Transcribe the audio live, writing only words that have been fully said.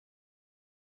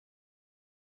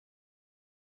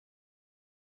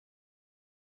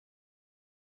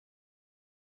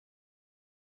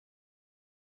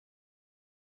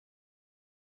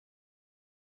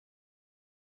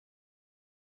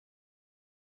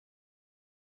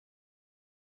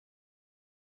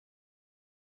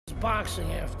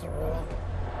boxing after all.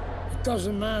 It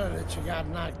doesn't matter that you got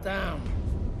knocked down.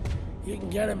 You can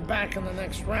get him back in the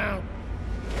next round.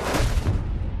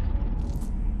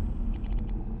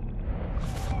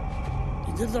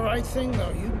 You did the right thing,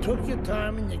 though. You took your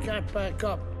time and you got back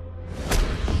up.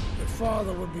 Your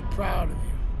father would be proud of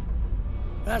you.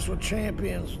 That's what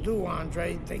champions do,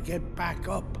 Andre. They get back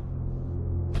up.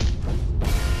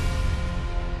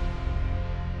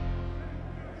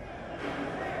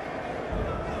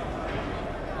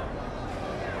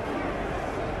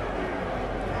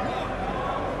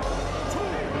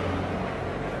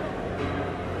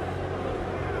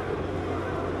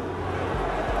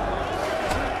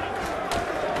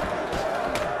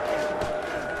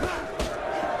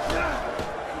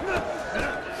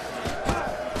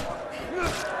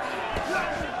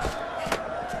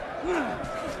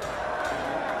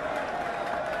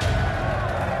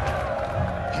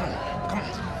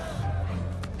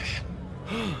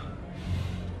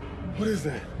 What is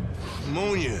that?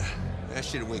 Pneumonia. That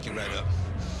shit'll wake you right up.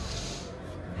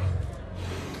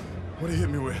 What did he hit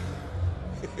me with?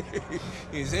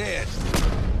 His head.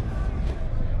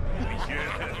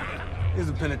 He's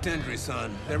a penitentiary,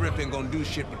 son. That rep ain't gonna do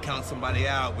shit but count somebody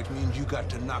out, which means you got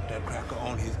to knock that cracker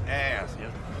on his ass,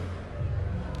 yeah?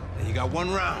 And you got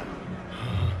one round.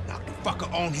 Knock the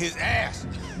fucker on his ass.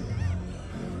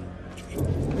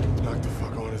 Knock the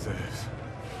fuck on his ass.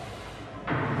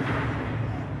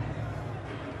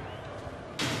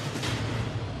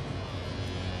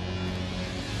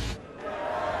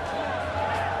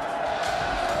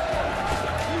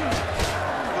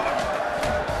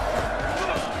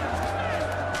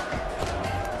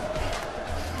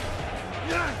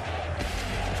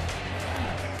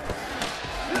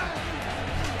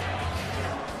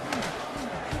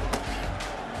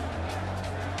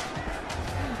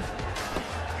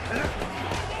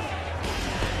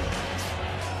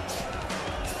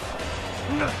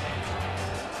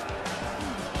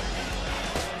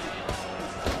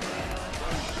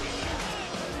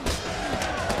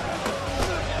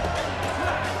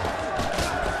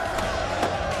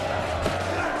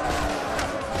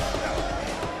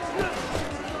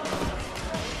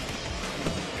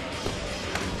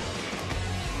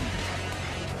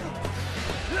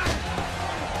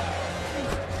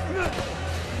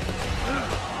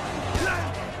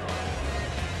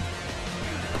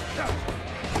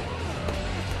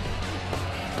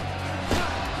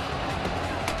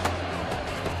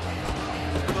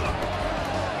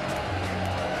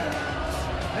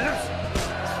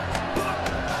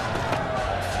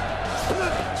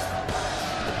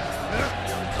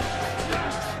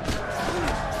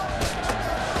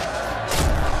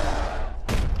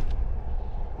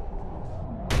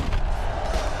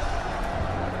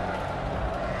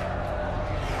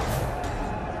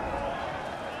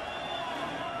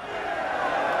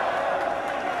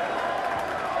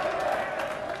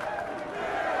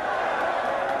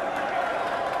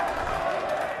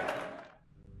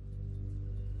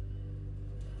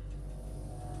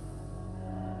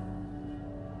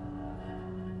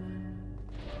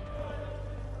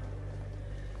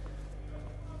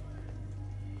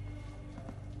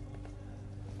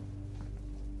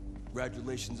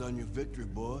 Congratulations on your victory,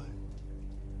 boy.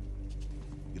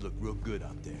 You look real good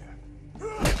out there.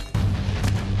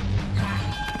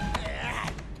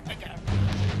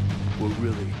 We're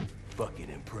really fucking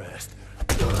impressed.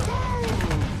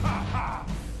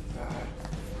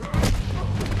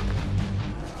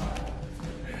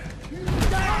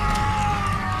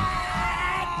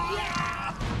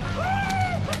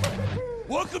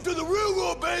 Welcome to the real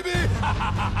world, baby!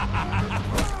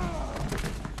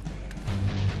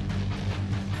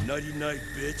 Nighty night,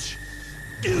 bitch.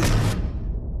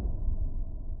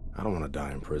 I don't want to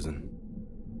die in prison.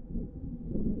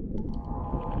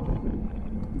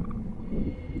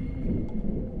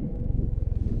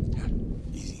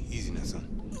 Easy, easy now, son.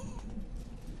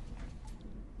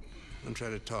 Don't try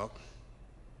to talk.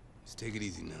 Just take it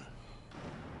easy now.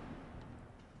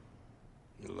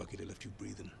 You're lucky they left you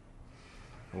breathing.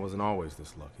 I wasn't always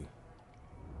this lucky.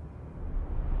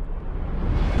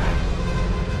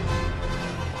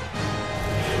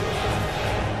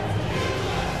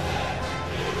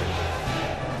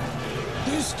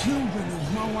 This Cuban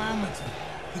is no amateur.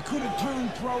 He could have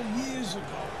turned pro years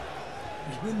ago.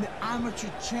 He's been the amateur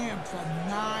champ for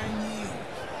 9 years.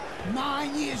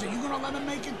 9 years. Are you gonna let him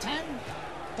make it 10?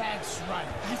 That's right.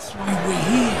 That's why we're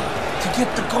here. To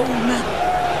get the gold medal.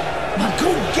 Now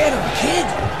go get him, kid!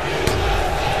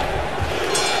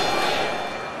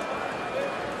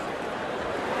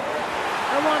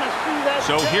 I wanna see that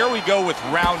So here we go with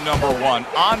round number one.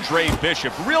 Andre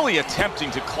Bishop really attempting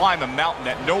to climb a mountain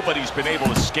that nobody's been able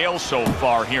to scale so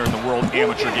far here in the World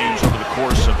Amateur Games over the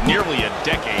course of nearly a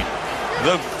decade.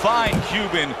 The fine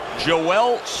Cuban,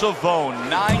 Joel Savone,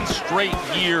 9 straight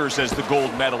years as the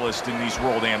gold medalist in these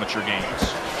World Amateur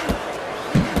Games.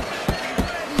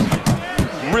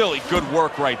 Really good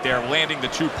work right there, landing the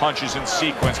 2 punches in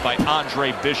sequence by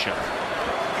Andre Bishop.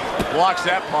 Blocks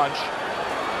that punch,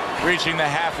 reaching the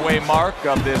halfway mark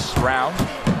of this round.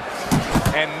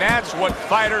 And that's what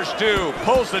fighters do.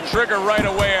 Pulls the trigger right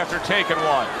away after taking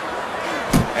one.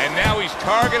 And now he's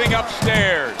targeting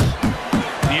upstairs.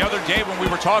 The other day when we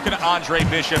were talking to Andre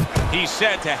Bishop, he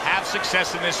said to have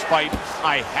success in this fight,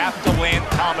 I have to land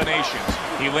combinations.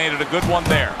 He landed a good one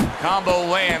there. Combo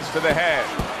lands to the head.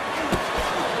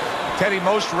 Teddy,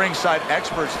 most ringside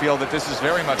experts feel that this is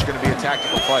very much going to be a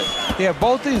tactical fight. Yeah,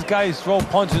 both these guys throw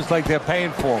punches like they're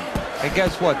paying for them. And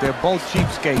guess what? They're both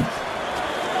cheapskates.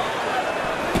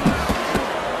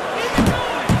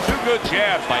 2 good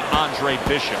jabs by Andre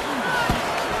Bishop.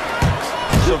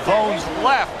 Savone's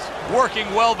left working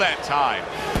well that time.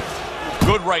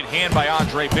 Good right hand by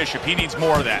Andre Bishop. He needs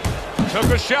more of that. Took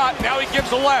a shot. Now he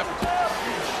gives a left.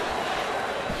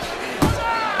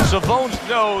 Savone's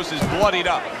nose is bloodied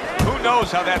up. Who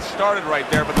knows how that started right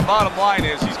there, but the bottom line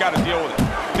is he's got to deal with it.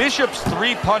 Bishop's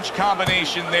 3-punch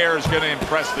combination there is going to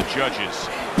impress the judges.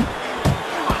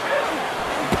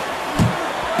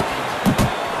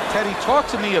 Teddy, talk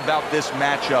to me about this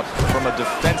matchup from a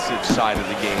defensive side of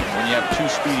the game when you have 2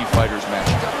 speedy fighters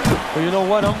matching up. Well, you know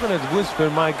what? I'm going to whisper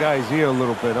in my guy's ear a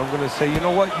little bit. I'm going to say, you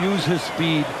know what? Use his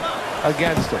speed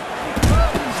against him.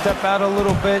 Step out a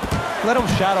little bit. Let him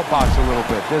shadow box a little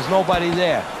bit. There's nobody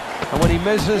there. And when he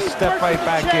misses, step right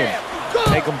back in.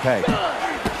 Make him pay.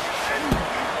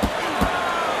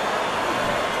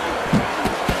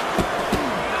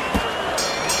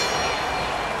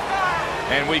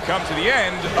 And we come to the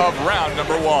end of round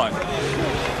number 1.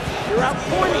 You're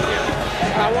outpointing him.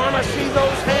 I want to see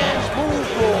those hands move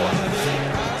more.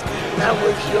 That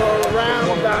was your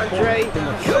round, Andre.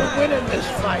 You're winning this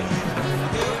fight.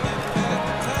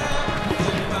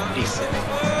 Listen,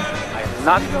 I am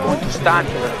not going to stand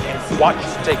here and watch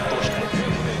you take those hits.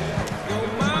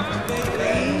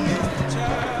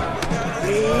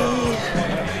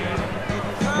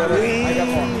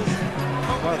 Breathe.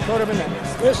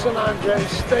 Listen, Andre,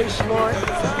 stay smart.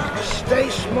 Stay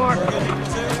smart.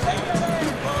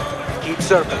 Keep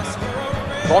circling.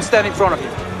 Don't stand in front of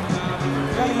him.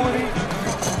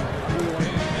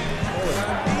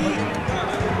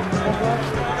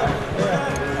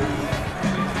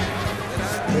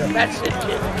 That's it,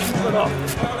 kid. Keep it up.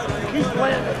 Keep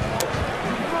landing.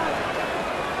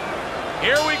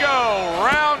 Here we go.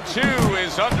 Round 2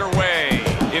 is underway.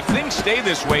 If things stay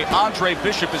this way, Andre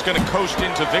Bishop is going to coast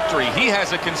into victory. He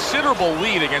has a considerable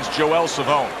lead against Joel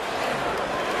Savone.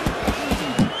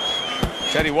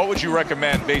 Teddy, what would you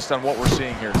recommend based on what we're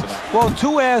seeing here tonight? Well,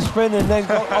 2 aspirin and then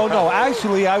go. Oh, no.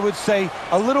 Actually, I would say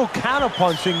a little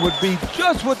counterpunching would be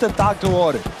just what the doctor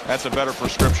ordered. That's a better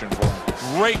prescription for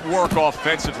him. Great work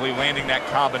offensively landing that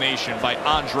combination by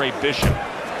Andre Bishop.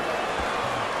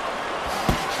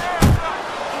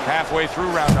 Halfway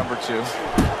through round number 2.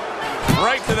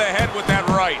 Right to the head with that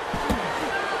right.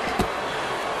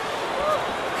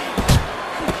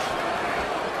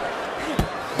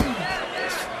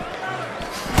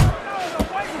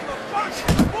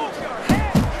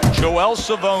 Joel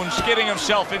Savone skidding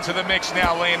himself into the mix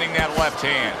now, landing that left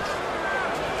hand.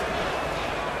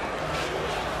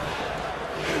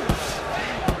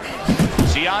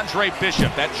 See, Andre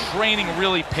Bishop, that training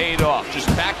really paid off. Just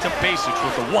back to basics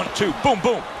with the 1-2, boom,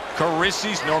 boom.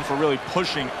 Carissi's known for really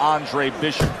pushing Andre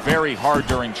Bishop very hard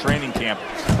during training camp.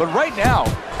 But right now,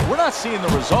 we're not seeing the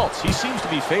results. He seems to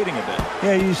be fading a bit.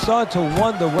 Yeah, you start to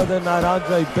wonder whether or not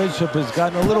Andre Bishop has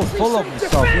gotten a little full of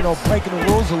himself, you know, breaking the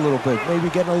rules a little bit, maybe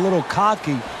getting a little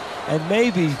cocky. And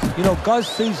maybe, you know, Gus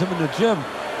sees him in the gym,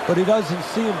 but he doesn't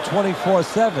see him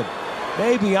 24/7.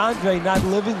 Maybe Andre not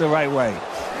living the right way.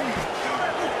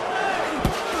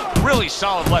 Really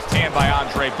solid left hand by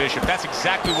Andre Bishop. That's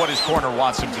exactly what his corner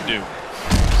wants him to do.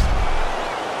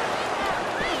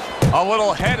 A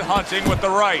little head hunting with the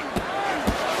right.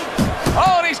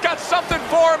 Oh, and he's got something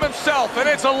for him himself, and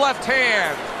it's a left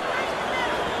hand.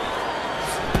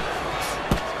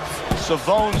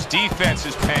 Savone's defense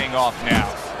is paying off now.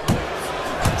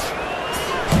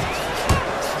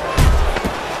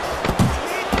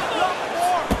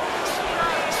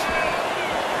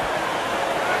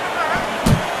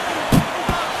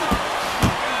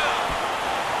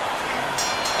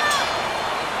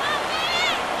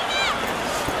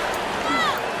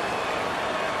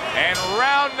 And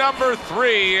number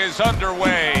 3 is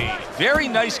underway. Very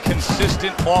nice,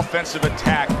 consistent offensive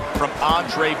attack from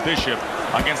Andre Bishop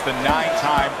against the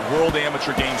 9-time World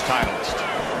Amateur Games titleist.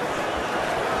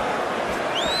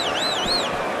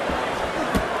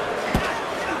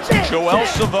 Joel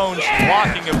Savone's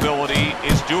blocking ability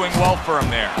is doing well for him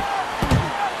there.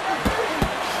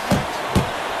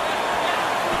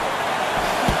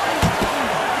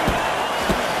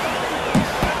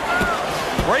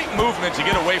 Great movement to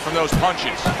get away from those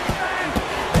punches.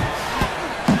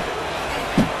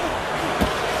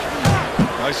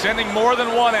 By sending more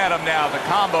than one at him now, the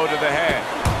combo to the head.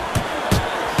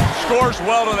 Scores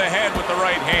well to the head with the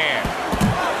right hand.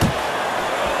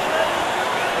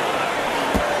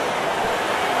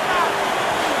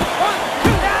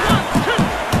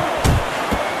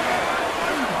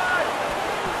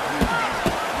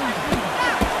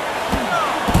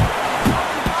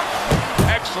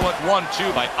 Excellent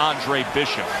 1-2 by Andre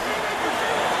Bishop.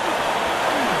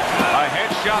 A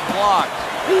headshot blocked.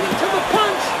 Leading to the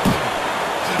punch.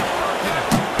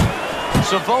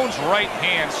 Savone's right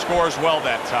hand scores well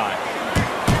that time.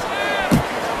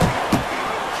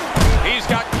 He's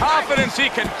got confidence he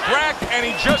can crack, and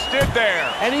he just did there.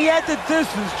 And he had the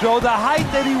distance, Joe, the height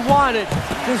that he wanted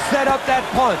to set up that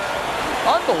punch.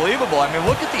 Unbelievable. I mean,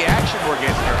 look at the action we're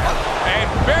getting here. And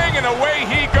banging away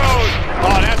he goes.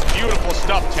 Oh, that's beautiful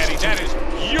stuff, Teddy. That is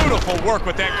beautiful work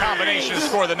with that combination to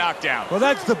score the knockdown. Well,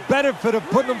 that's the benefit of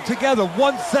putting them together.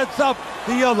 One sets up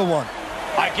the other one.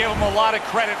 I give him a lot of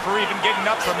credit for even getting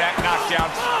up from that knockdown,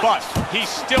 but he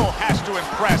still has to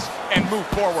impress and move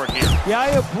forward here. Yeah,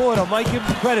 I applaud him. I give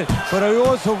him credit, but I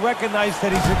also recognize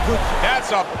that he's a good...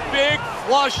 That's a big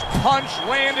flush punch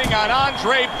landing on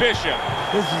Andre Bishop.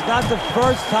 This is not the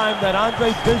first time that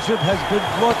Andre Bishop has been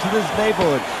brought to this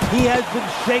neighborhood. He has been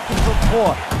shaken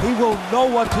before. He will know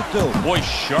what to do. Boy,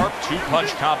 sharp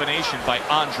two-punch combination by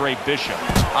Andre Bishop.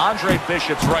 Andre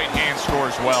Bishop's right hand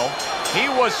scores well. He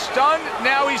was stunned,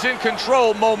 now he's in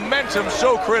control. Momentum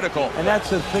so critical. And that's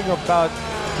the thing about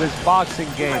this boxing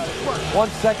game. 1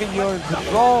 second you're in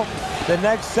control, the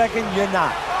next second you're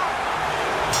not.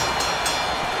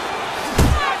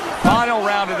 Final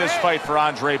round of this fight for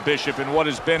Andre Bishop in what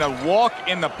has been a walk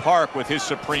in the park with his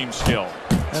supreme skill.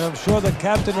 And I'm sure the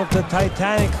captain of the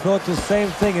Titanic thought the same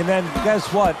thing. And then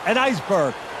guess what? An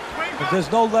iceberg. If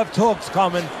there's no left hooks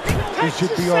coming, we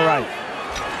should be all right.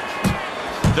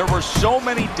 There were so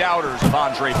many doubters of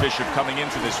Andre Bishop coming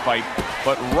into this fight,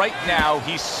 but right now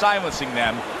he's silencing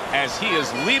them as he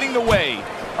is leading the way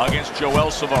against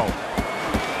Joel Savone.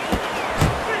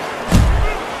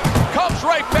 Comes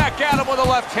right back at him with a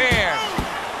left hand.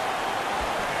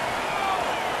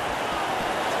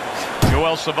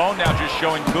 Joel Savone now just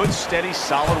showing good, steady,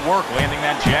 solid work landing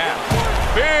that jab.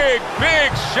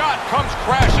 Big shot comes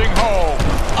crashing home.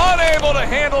 Unable to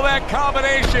handle that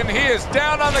combination. He is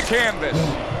down on the canvas.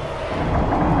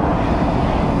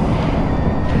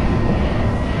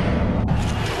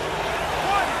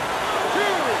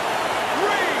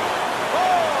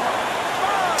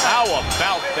 How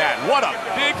about that? What a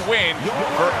big win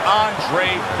for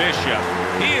Andre Bishop.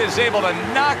 He is able to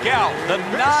knock out the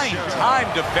 9-time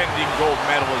defending gold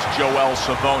medalist Joel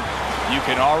Savone. You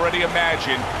can already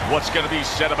imagine what's going to be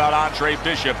said about Andre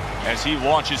Bishop as he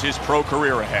launches his pro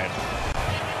career ahead.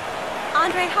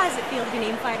 Andre, how does it feel to be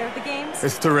named Fighter of the Games?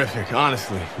 It's terrific,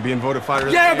 honestly. Being voted Fighter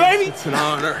of the Yeah, Games, baby! it's an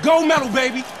honor. Gold medal,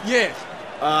 baby! Yeah.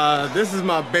 This is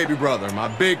my baby brother, my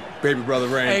big baby brother,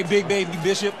 Ray. Hey, big baby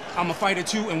Bishop, I'm a fighter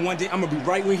too, and one day I'm gonna be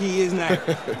right where he is now.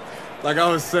 Like I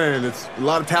was saying, it's a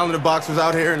lot of talented boxers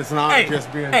out here, and it's an honor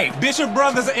just being... Hey, Bishop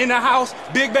brothers are in the house.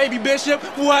 Big baby Bishop,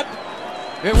 what?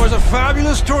 It was a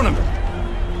fabulous tournament.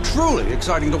 Truly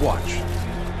exciting to watch.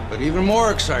 But even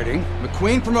more exciting,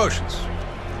 McQueen Promotions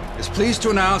is pleased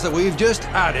to announce that we've just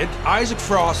added Isaac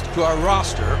Frost to our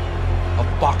roster of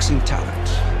boxing talent.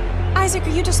 Isaac,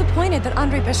 are you disappointed that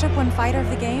Andre Bishop won Fighter of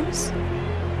the Games?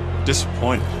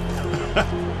 Disappointed.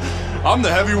 I'm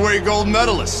the heavyweight gold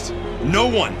medalist. No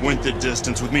one went the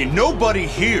distance with me. Nobody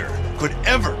here could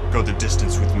ever go the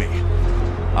distance with me.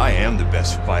 I am the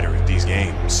best fighter at these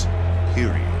games.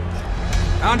 Period.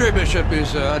 Andre Bishop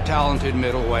is a talented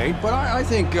middleweight, but I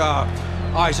think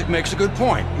Isaac makes a good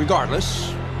point.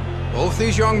 Regardless, both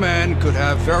these young men could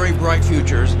have very bright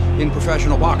futures in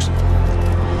professional boxing.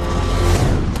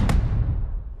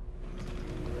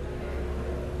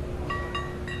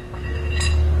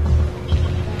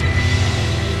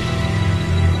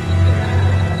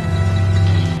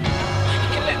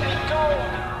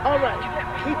 All right,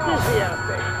 keep busy out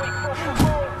there.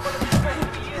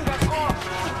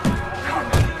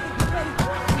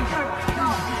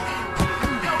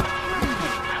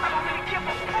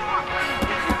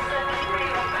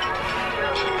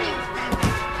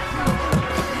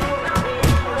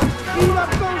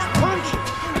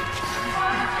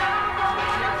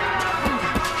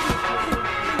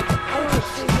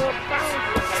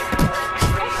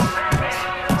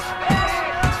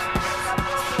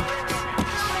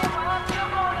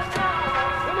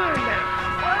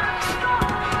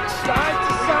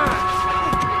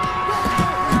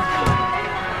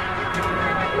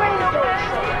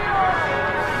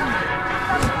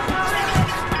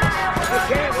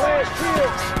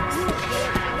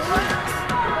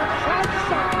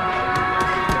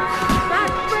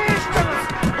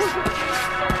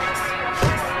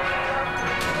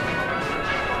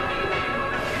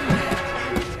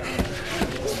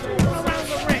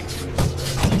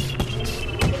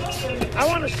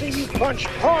 see you punch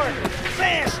harder,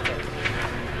 faster.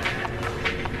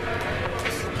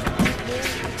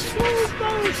 Move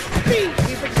those feet.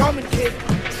 Keep it coming, kid.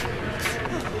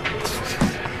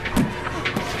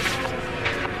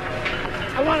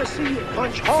 I want to see you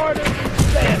punch harder,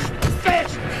 faster,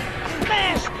 faster,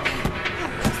 faster.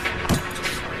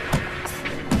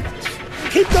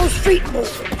 Keep those feet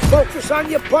moving. Focus on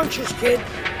your punches, kid.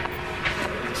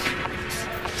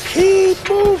 Keep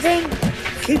moving.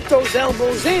 Keep those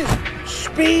elbows in.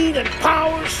 Speed and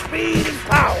power, speed and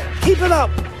power. Keep it up.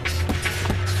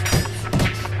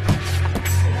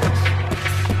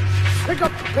 Pick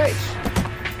up the pace.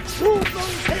 Move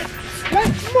those hips.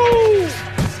 Let's move.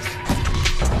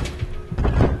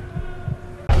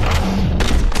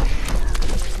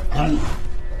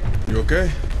 You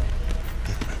okay?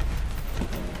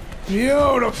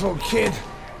 Beautiful, kid.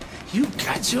 You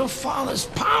got your father's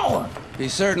power. He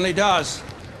certainly does.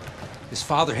 His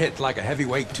father hit like a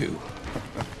heavyweight, too.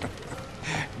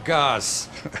 Gus,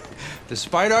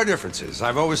 despite our differences,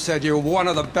 I've always said you're one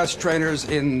of the best trainers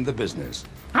in the business.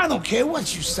 I don't care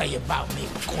what you say about me,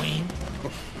 Queen.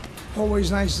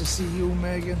 Always nice to see you,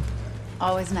 Megan.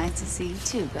 Always nice to see you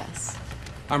too, Gus.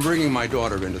 I'm bringing my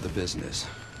daughter into the business.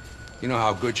 You know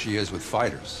how good she is with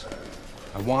fighters.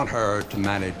 I want her to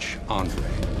manage Andre.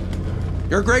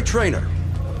 You're a great trainer.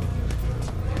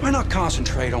 Why not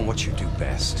concentrate on what you do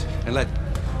best and let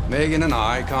Megan and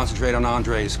I concentrate on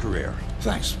Andre's career?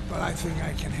 Thanks, but I think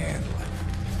I can handle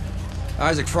it.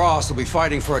 Isaac Frost will be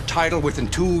fighting for a title within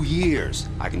 2 years.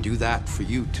 I can do that for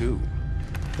you, too.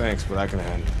 Thanks, but I can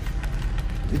handle it.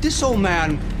 Did this old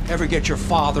man ever get your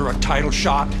father a title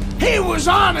shot? He was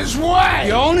on his way!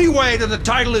 The only way to the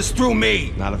title is through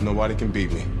me! Not if nobody can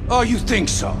beat me. Oh, you think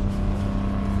so?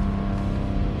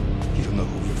 You don't know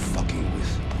who you're fucking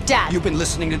with. Dad! You've been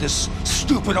listening to this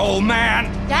stupid old man!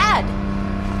 Dad!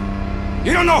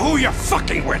 You don't know who you're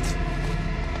fucking with!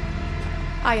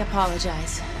 I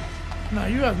apologize. No,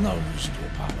 you have no reason to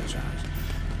apologize.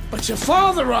 But your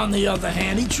father, on the other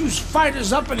hand, he chews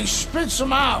fighters up and he spits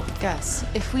them out. Gus,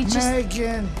 if we just...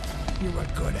 Megan, you're a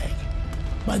good egg.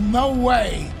 But no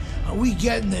way are we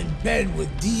getting in bed with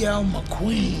D.L.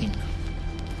 McQueen.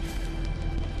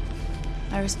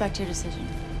 I respect your decision.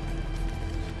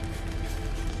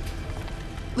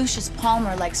 Lucius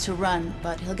Palmer likes to run,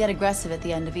 but he'll get aggressive at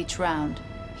the end of each round.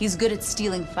 He's good at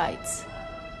stealing fights.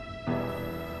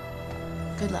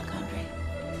 Good luck, Andre.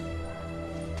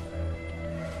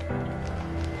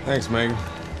 Thanks, Megan.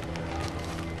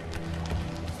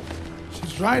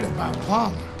 She's right about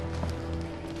Palmer.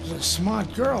 She's a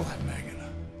smart girl, that Megan.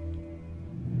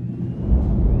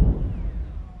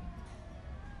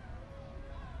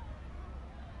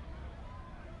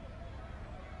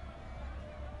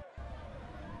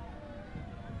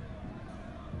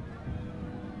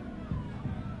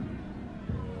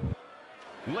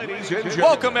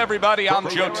 Welcome, everybody. I'm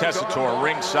Joe Tessitore,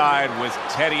 ringside with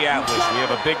Teddy Atlas. We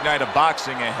have a big night of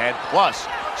boxing ahead. Plus,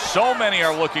 so many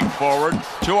are looking forward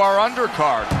to our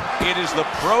undercard. It is the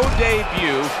pro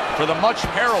debut for the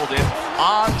much-heralded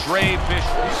Andre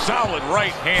Bishop. Solid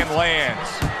right hand lands.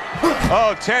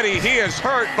 Oh, Teddy, he is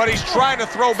hurt, but he's trying to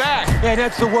throw back. Yeah,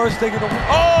 that's the worst thing in the world.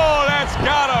 Oh, that's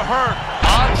gotta hurt.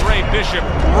 Andre Bishop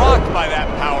rocked by that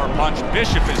power punch.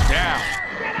 Bishop is down.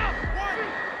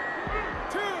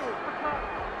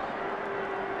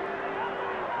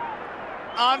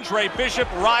 Andre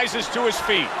Bishop rises to his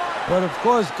feet. But of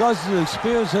course, Gus is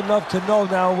experienced enough to know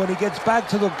now when he gets back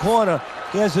to the corner,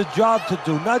 he has a job to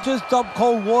do. Not just dump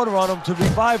cold water on him to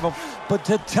revive him, but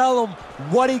to tell him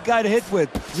what he got hit with.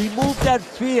 Remove that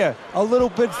fear a little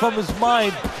bit from his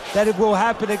mind that it will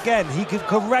happen again. He can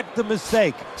correct the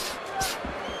mistake.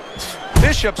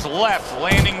 Bishop's left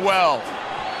landing well.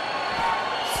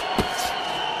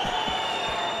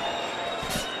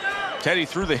 Teddy,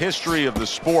 through the history of the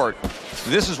sport,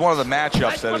 this is one of the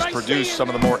matchups that has produced some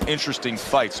of the more interesting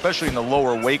fights, especially in the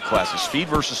lower weight classes, speed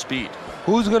versus speed.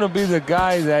 Who's going to be the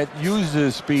guy that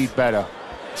uses speed better?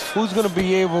 Who's going to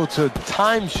be able to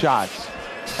time shots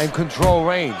and control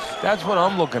range? That's what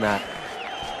I'm looking at.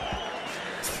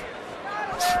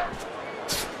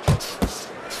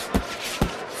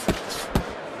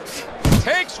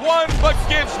 Takes one, but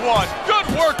gives one. Good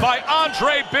work by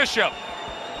Andre Bishop.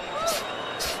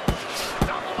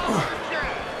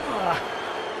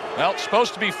 Well,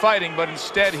 supposed to be fighting, but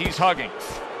instead he's hugging.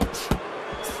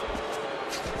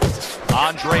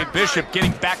 Andre Bishop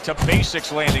getting back to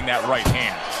basics, landing that right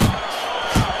hand.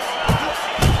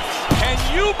 Can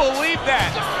you believe that?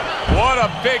 What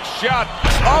a big shot.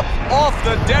 up off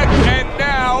the deck and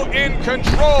now in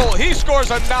control. He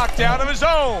scores a knockdown of his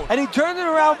own. And he turned it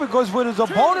around because when his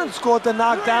opponent scored the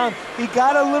knockdown, he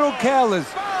got a little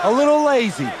careless, a little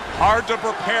lazy. Hard to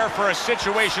prepare for a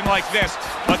situation like this,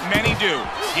 but many do.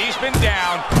 He's been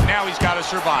down, now he's got to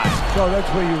survive. So that's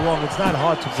where you're wrong. It's not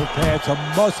hard to prepare, it's a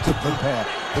must to prepare.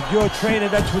 If you're a trainer,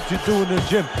 that's what you do in the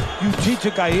gym. You teach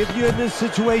a guy, if you're in this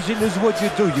situation, this is what you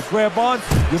do. You grab on,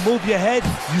 you move your head,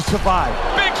 you survive.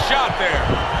 Big shot there.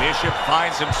 Bishop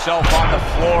finds himself on the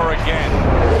floor again.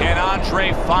 Can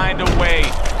Andre find a way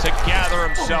to gather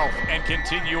himself and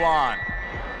continue on?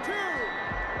 2,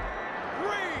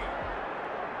 3,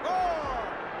 4,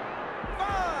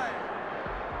 5.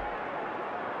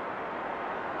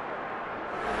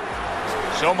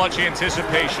 So much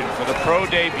anticipation for the pro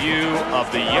debut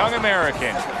of the young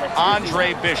American,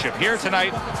 Andre Bishop, here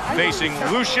tonight facing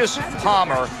Lucius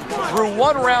Palmer. Through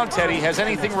one round, Teddy, has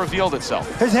anything revealed itself?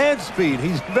 His hand speed,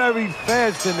 he's very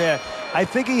fast in there. I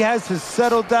think he has to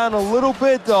settle down a little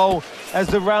bit, though, as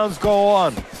the rounds go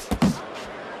on.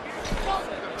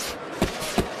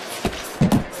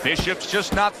 Bishop's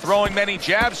just not throwing many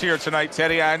jabs here tonight,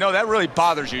 Teddy. I know that really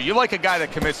bothers you. You like a guy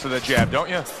that commits to the jab, don't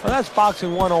you? Well, that's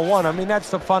boxing 101. I mean, that's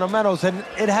the fundamentals, and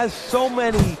it has so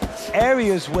many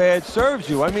areas where it serves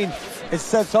you. I mean, it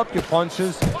sets up your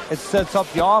punches, it sets up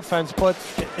your offense, but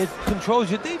it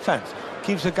controls your defense.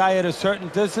 Keeps the guy at a certain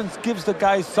distance, gives the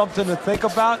guy something to think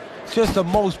about. Just the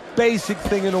most basic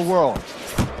thing in the world.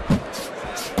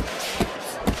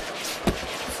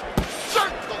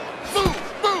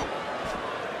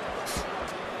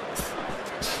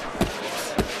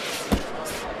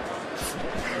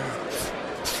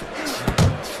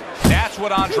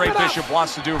 What Andre Bishop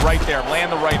wants to do right there,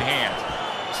 land the right hand.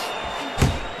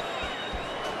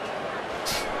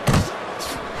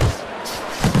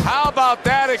 How about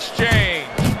that exchange?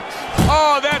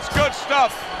 Oh, that's good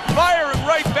stuff. Firing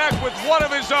right back with one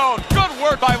of his own. Good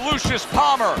work by Lucius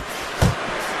Palmer.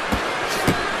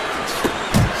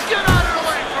 Get out of the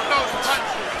way from those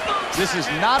punches. This is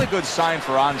not a good sign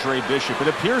for Andre Bishop. It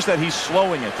appears that he's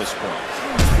slowing at this point.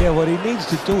 Yeah, what he needs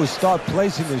to do is start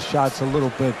placing his shots a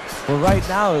little bit. But right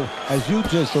now, as you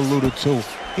just alluded to,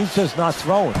 he's just not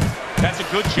throwing. That's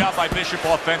a good job by Bishop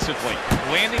offensively.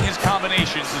 Landing his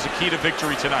combinations is a key to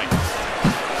victory tonight.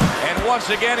 And once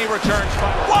again, he returns.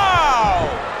 Wow!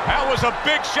 That was a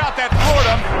big shot that floored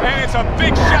him, and it's a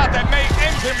big shot that may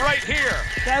end him right here.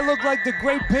 That looked like the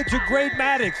great pitcher, Greg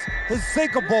Maddux, his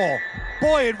sinker ball.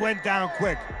 Boy, it went down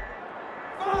quick.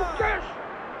 Focus.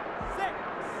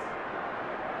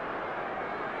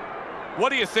 What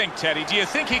do you think, Teddy? Do you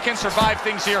think he can survive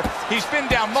things here? He's been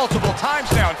down multiple times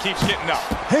now and keeps getting up.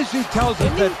 History tells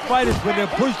us that fighters, when they're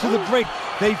pushed to the brink,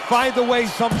 they find a way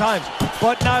sometimes,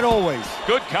 but not always.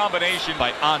 Good combination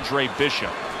by Andre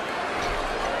Bishop.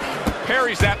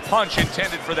 Parries that punch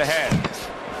intended for the head.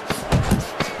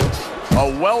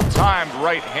 A well-timed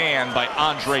right hand by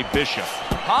Andre Bishop.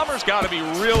 Palmer's got to be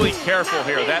really careful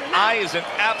here. That eye is an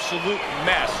absolute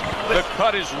mess. The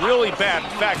cut is really bad.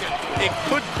 In fact, it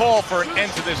could call for an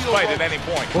end to this fight at any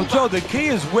point. Well, Joe, the key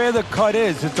is where the cut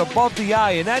is. It's above the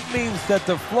eye, and that means that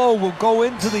the flow will go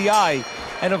into the eye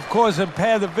and, of course,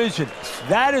 impair the vision.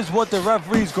 That is what the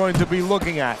referee's going to be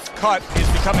looking at. Cut is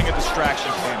becoming a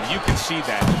distraction for him. You can see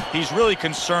that. He's really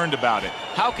concerned about it.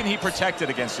 How can he protect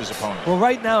it against his opponent? Well,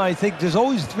 right now, I think there's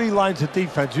always three lines of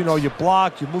defense. You know, you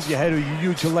block, you move your head, or you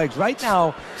use your legs. Right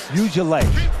now, use your legs.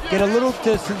 Get a little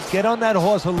distance, get on that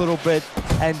horse a little bit,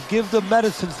 and give the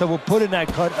medicines that were put in that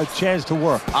cut a chance to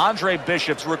work. Andre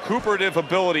Bishop's recuperative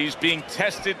abilities being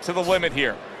tested to the limit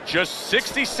here. Just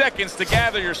 60 seconds to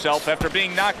gather yourself after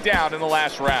being knocked down in the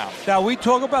last round. Now, we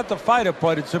talk about the fighter,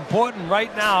 but it's important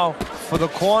right now for the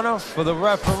corner, for the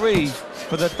referee,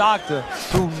 for the doctor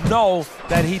to know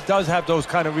that he does have those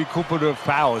kind of recuperative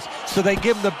powers. So they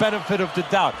give him the benefit of the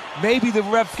doubt. Maybe the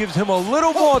ref gives him a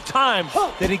little more time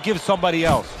than he gives somebody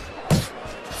else.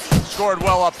 Scored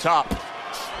well up top.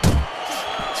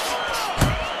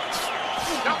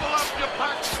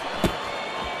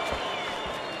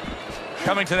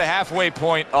 Coming to the halfway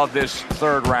point of this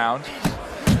third round.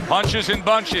 Punches and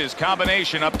bunches,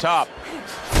 combination up top.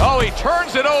 Oh, he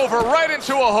turns it over right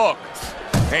into a hook.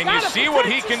 And you see what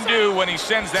he can do when he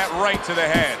sends that right to the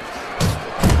head.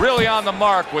 Really on the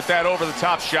mark with that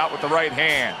over-the-top shot with the right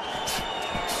hand.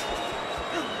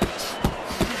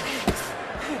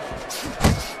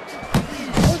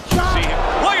 See him.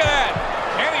 Look at that.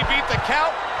 Can he beat the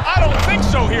count? I don't think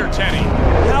so here, Teddy.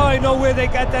 Now I know where they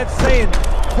got that saying.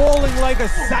 Falling like a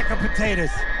sack of potatoes.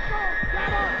 2,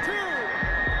 3,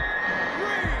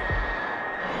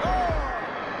 4,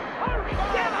 5,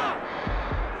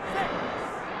 6,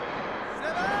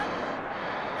 7,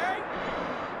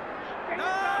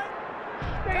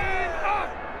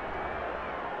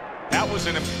 That was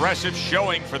an impressive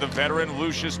showing for the veteran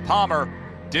Lucius Palmer,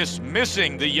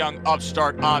 dismissing the young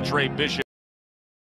upstart Andre Bishop.